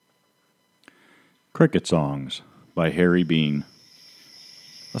Cricket Songs by Harry Bean.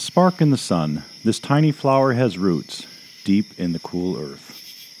 A spark in the sun, this tiny flower has roots deep in the cool earth.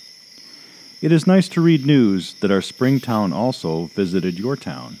 It is nice to read news that our spring town also visited your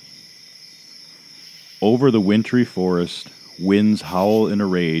town. Over the wintry forest, winds howl in a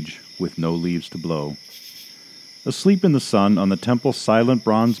rage with no leaves to blow. Asleep in the sun on the temple's silent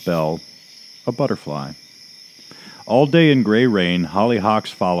bronze bell, a butterfly. All day in gray rain,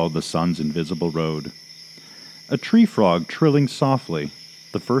 hollyhocks follow the sun's invisible road. A tree frog trilling softly,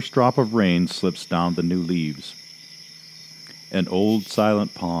 the first drop of rain slips down the new leaves. An old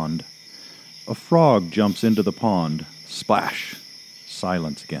silent pond. A frog jumps into the pond. Splash!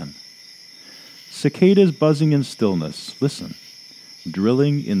 Silence again. Cicadas buzzing in stillness. Listen.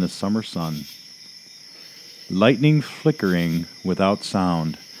 Drilling in the summer sun. Lightning flickering without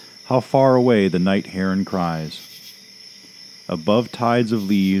sound. How far away the night heron cries. Above tides of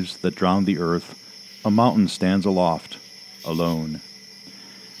leaves that drown the earth, a mountain stands aloft, alone.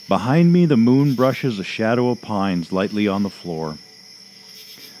 Behind me the moon brushes a shadow of pines lightly on the floor.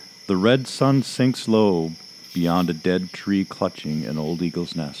 The red sun sinks low beyond a dead tree clutching an old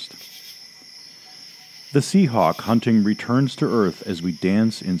eagle's nest. The seahawk hunting returns to earth as we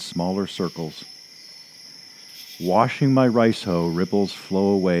dance in smaller circles. Washing my rice hoe, ripples flow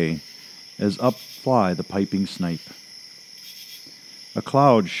away as up fly the piping snipe. A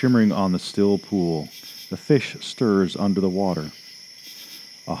cloud shimmering on the still pool, the fish stirs under the water.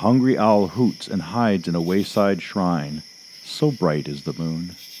 A hungry owl hoots and hides in a wayside shrine, so bright is the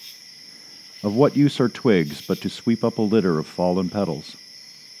moon. Of what use are twigs but to sweep up a litter of fallen petals?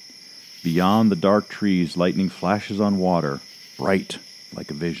 Beyond the dark trees, lightning flashes on water, bright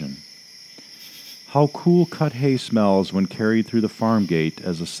like a vision. How cool cut hay smells when carried through the farm gate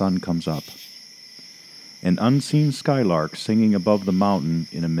as the sun comes up. An unseen skylark singing above the mountain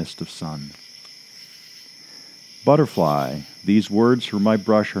in a mist of sun. Butterfly, these words from my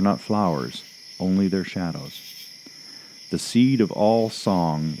brush are not flowers, only their shadows. The seed of all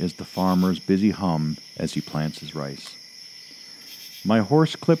song is the farmer's busy hum as he plants his rice. My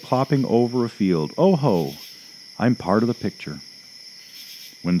horse clip-clopping over a field, oh ho, I'm part of the picture.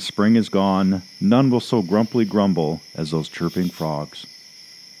 When spring is gone, none will so grumpily grumble as those chirping frogs.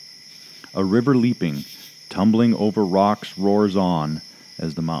 A river leaping, tumbling over rocks roars on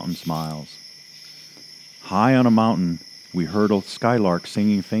as the mountain smiles. High on a mountain, we heard a skylark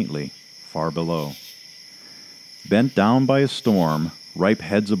singing faintly, far below. Bent down by a storm, ripe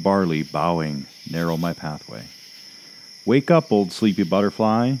heads of barley bowing narrow my pathway. Wake up, old sleepy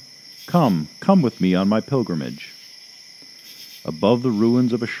butterfly. Come with me on my pilgrimage. Above the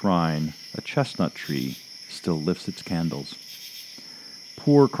ruins of a shrine, a chestnut tree still lifts its candles.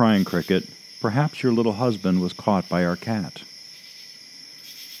 Poor crying cricket, perhaps your little husband was caught by our cat.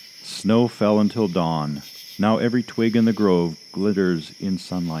 Snow fell until dawn. Now every twig in the grove glitters in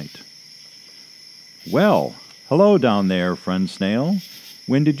sunlight. Well, hello down there, friend snail.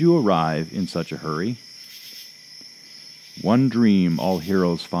 When did you arrive in such a hurry? One dream all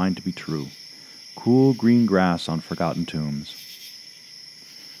heroes find to be true. Cool green grass on forgotten tombs.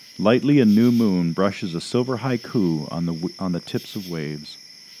 Lightly a new moon brushes a silver haiku on the tips of waves.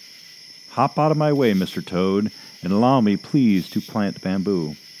 Hop out of my way, Mr. Toad, and allow me, please, to plant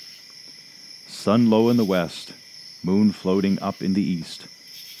bamboo. Sun low in the west, moon floating up in the east,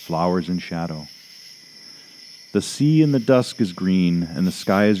 flowers in shadow. The sea in the dusk is green, and the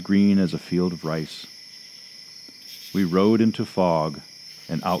sky is green as a field of rice. We rode into fog,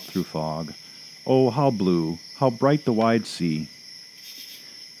 and out through fog. Oh, how blue, how bright the wide sea.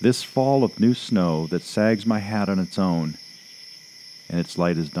 This fall of new snow that sags my hat on its own, and its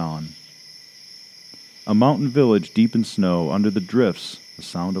light is dawn. A mountain village deep in snow, under the drifts, the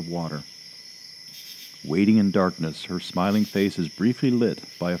sound of water. Waiting in darkness, her smiling face is briefly lit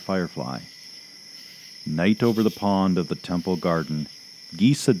by a firefly. Night over the pond of the temple garden,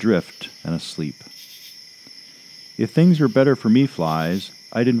 geese adrift and asleep. If things were better for me, flies,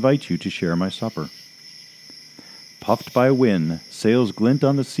 I'd invite you to share my supper. Puffed by a wind, sails glint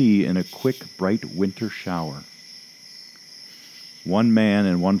on the sea in a quick, bright winter shower. One man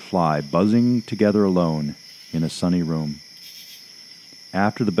and one fly buzzing together alone in a sunny room.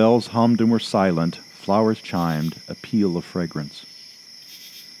 After the bells hummed and were silent, flowers chimed, a peal of fragrance.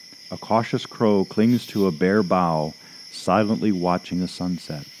 A cautious crow clings to a bare bough, silently watching the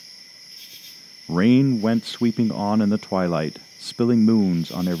sunset. Rain went sweeping on in the twilight, spilling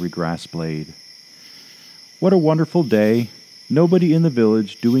moons on every grass blade. What a wonderful day, nobody in the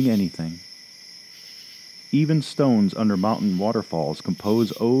village doing anything. Even stones under mountain waterfalls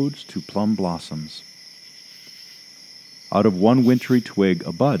compose odes to plum blossoms. Out of one wintry twig,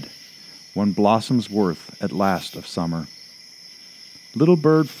 a bud, one blossom's worth at last of summer. Little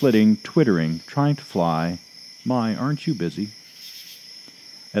bird flitting, twittering, trying to fly, my, aren't you busy?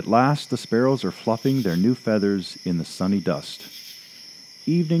 At last the sparrows are fluffing their new feathers in the sunny dust.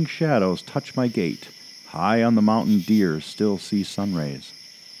 Evening shadows touch my gate. High on the mountain deer still see sunrays.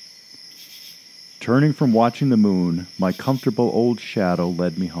 Turning from watching the moon, my comfortable old shadow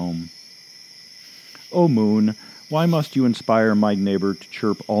led me home. O moon, why must you inspire my neighbor to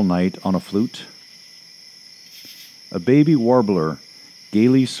chirp all night on a flute? A baby warbler,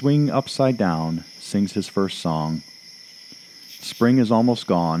 gaily swinging upside down, sings his first song. Spring is almost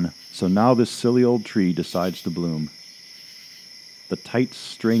gone, so now this silly old tree decides to bloom. The tight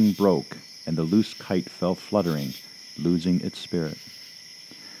string broke, and the loose kite fell fluttering, losing its spirit.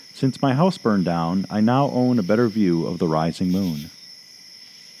 Since my house burned down, I now own a better view of the rising moon.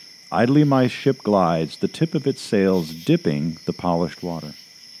 Idly my ship glides, the tip of its sails dipping the polished water.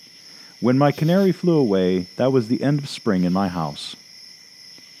 When my canary flew away, that was the end of spring in my house.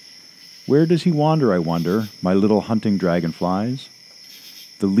 Where does he wander, I wonder, my little hunting dragonflies?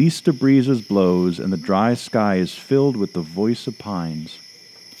 The least of breezes blows, and the dry sky is filled with the voice of pines.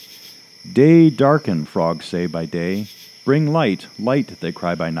 Day darken, frogs say by day. Bring light, light, they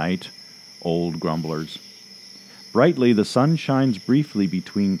cry by night, old grumblers. Brightly the sun shines briefly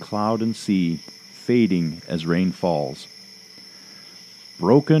between cloud and sea, fading as rain falls.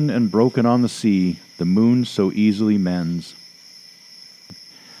 Broken and broken on the sea, the moon so easily mends.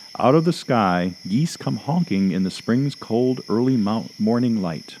 Out of the sky, geese come honking in the spring's cold early morning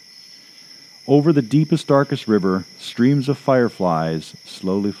light. Over the deepest, darkest river, streams of fireflies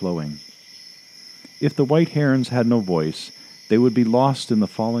slowly flowing. If the white herons had no voice, they would be lost in the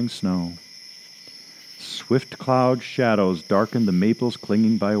falling snow. Swift cloud shadows darken the maples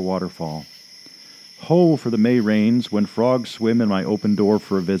clinging by a waterfall. Ho for the May rains when frogs swim in my open door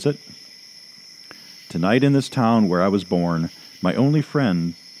for a visit. Tonight in this town where I was born, my only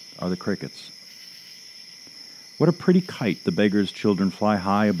friend are the crickets. What a pretty kite the beggars' children fly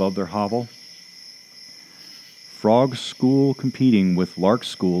high above their hovel. Frog school competing with lark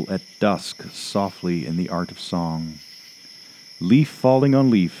school at dusk softly in the art of song. Leaf falling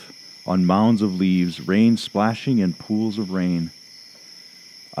on leaf, on mounds of leaves, rain splashing in pools of rain.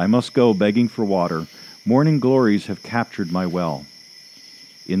 I must go begging for water. Morning glories have captured my well.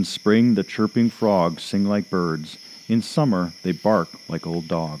 In spring the chirping frogs sing like birds. In summer they bark like old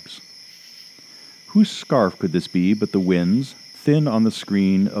dogs. Whose scarf could this be but the wind's, thin on the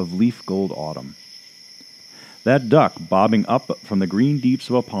screen of leaf-gold autumn? That duck bobbing up from the green deeps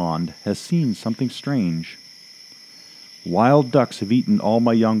of a pond has seen something strange. Wild ducks have eaten all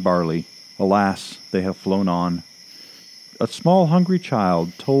my young barley. Alas, they have flown on. A small hungry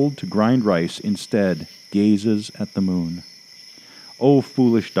child, told to grind rice instead, gazes at the moon. Oh,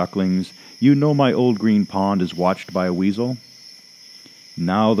 foolish ducklings, you know my old green pond is watched by a weasel.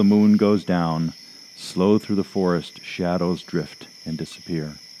 Now the moon goes down. Slow through the forest, shadows drift and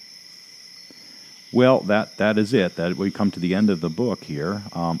disappear. Well, that is it. That we come to the end of the book here.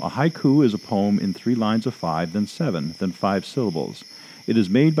 A haiku is a poem in 3 lines of 5, then 7, then 5 syllables. It is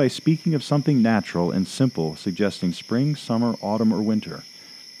made by speaking of something natural and simple, suggesting spring, summer, autumn, or winter.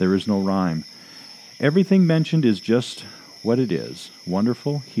 There is no rhyme. Everything mentioned is just what it is,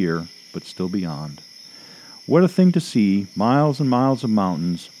 wonderful here, but still beyond. What a thing to see, miles and miles of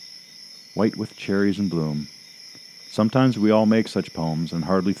mountains, white with cherries in bloom. Sometimes we all make such poems and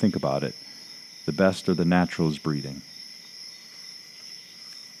hardly think about it. The best are the naturals breeding.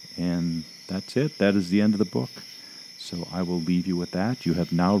 And that's it. That is the end of the book. So I will leave you with that. You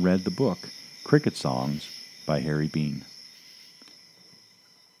have now read the book, Cricket Songs by Harry Bean.